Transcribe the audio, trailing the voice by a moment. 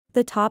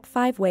The top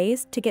 5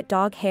 ways to get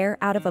dog hair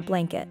out of a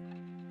blanket.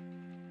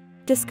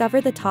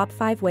 Discover the top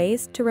 5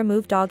 ways to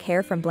remove dog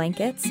hair from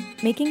blankets,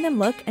 making them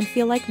look and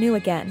feel like new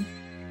again.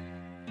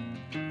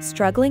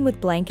 Struggling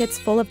with blankets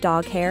full of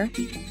dog hair?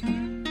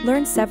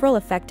 Learn several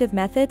effective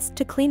methods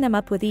to clean them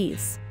up with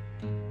ease.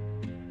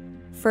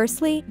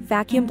 Firstly,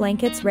 vacuum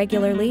blankets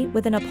regularly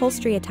with an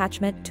upholstery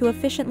attachment to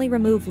efficiently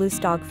remove loose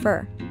dog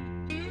fur.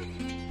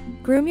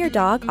 Groom your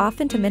dog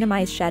often to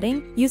minimize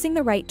shedding, using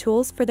the right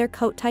tools for their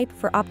coat type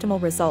for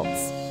optimal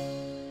results.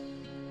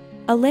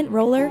 A lint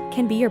roller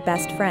can be your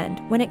best friend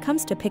when it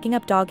comes to picking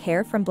up dog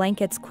hair from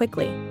blankets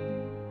quickly.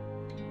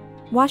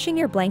 Washing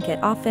your blanket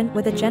often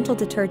with a gentle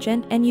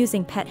detergent and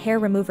using pet hair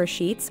remover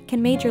sheets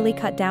can majorly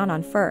cut down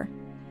on fur.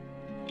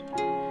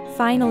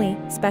 Finally,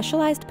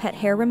 specialized pet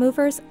hair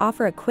removers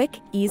offer a quick,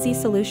 easy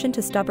solution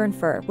to stubborn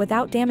fur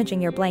without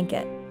damaging your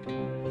blanket.